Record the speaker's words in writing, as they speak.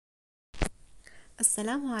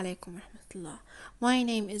Assalamu alaikum rahmatullah. My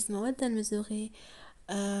name is Mawadda al-Mizughi.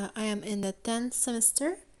 I am in the 10th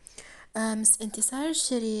semester. Ms. entisar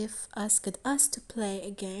Sharif asked us to play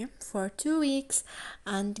a game for 2 weeks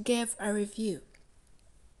and give a review.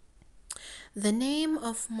 The name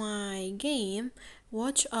of my game,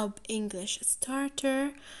 Watch Up English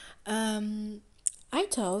Starter. I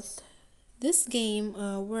thought this game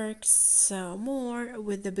works more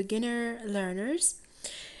with the beginner learners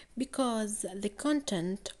because the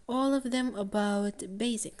content, all of them about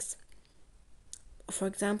basics. For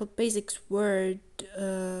example, basics word.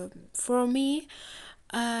 For me,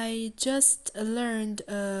 I just learned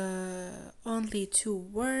only two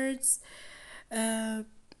words. Uh,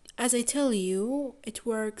 as I tell you, it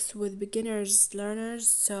works with beginners learners,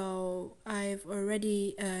 so I've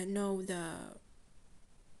already know the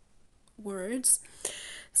words.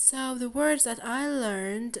 So the words that I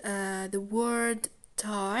learned, the word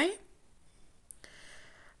tie,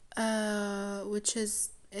 which is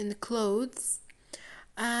in clothes,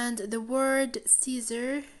 and the word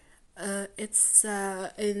Caesar, it's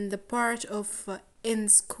in the part of in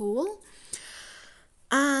school,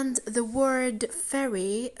 and the word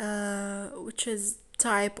ferry, which is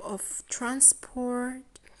type of transport.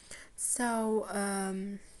 So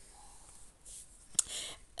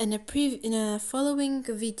in a following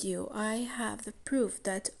video, I have the proof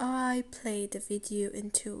that I played the video in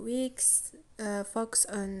 2 weeks. Focus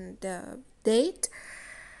on the date.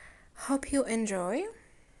 Hope you enjoy.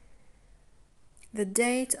 The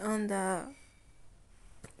date on the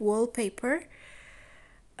wallpaper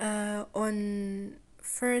on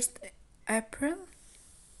 1st April.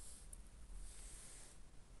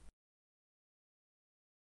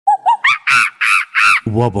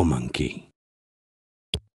 Wobble monkey.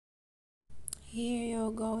 Here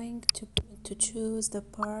you're going to choose the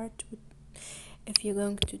part. If you're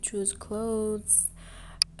going to choose clothes,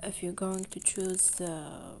 if you're going to choose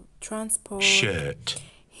transport, Shirt,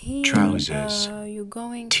 here trousers, you're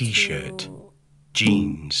going t-shirt,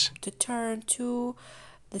 jeans, to turn to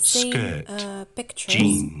the skirt, same pictures, the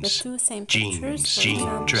jeans, two same pictures. jeans, For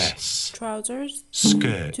example, dress, trousers,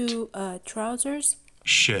 skirt, two trousers,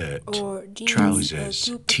 shirt, or jeans, trousers,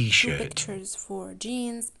 two t-shirt, pictures for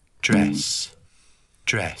jeans, dress,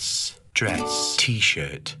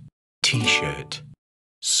 t-shirt,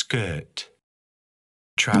 skirt,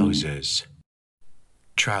 trousers,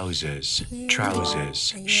 You're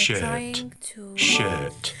shirt, trying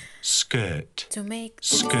shirt, skirt, to make the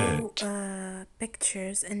skirt, two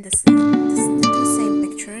pictures in the two same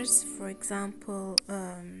pictures. For example,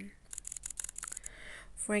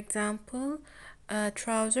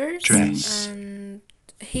 trousers, dress, and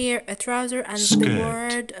here a trouser and the skirt,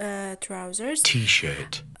 word trousers.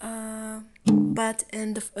 t-shirt, But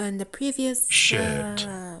in the previous shirt,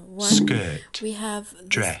 one, skirt, we have this,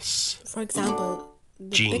 dress, for example,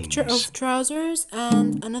 the picture jeans, of trousers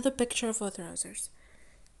and another picture of trousers.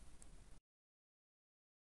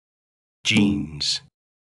 jeans,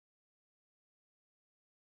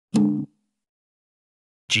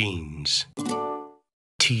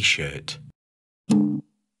 t-shirt,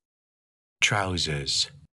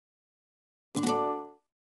 trousers,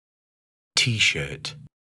 t-shirt,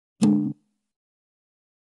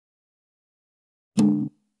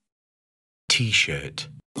 t-shirt,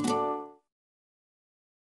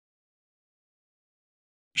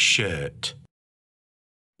 shirt,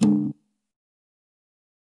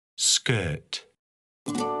 skirt,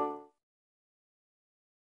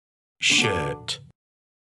 shirt,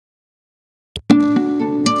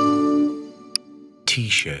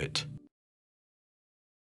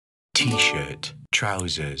 t-shirt,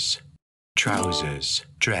 trousers,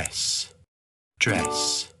 dress,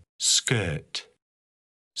 skirt,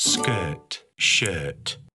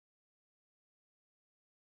 shirt,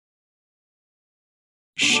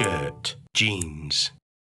 jeans,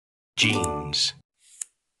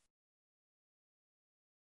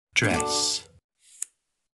 dress,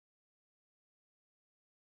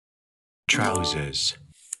 trousers,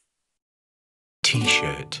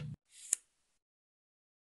 t-shirt,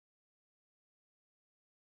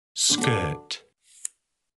 skirt,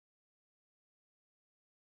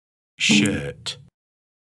 shirt,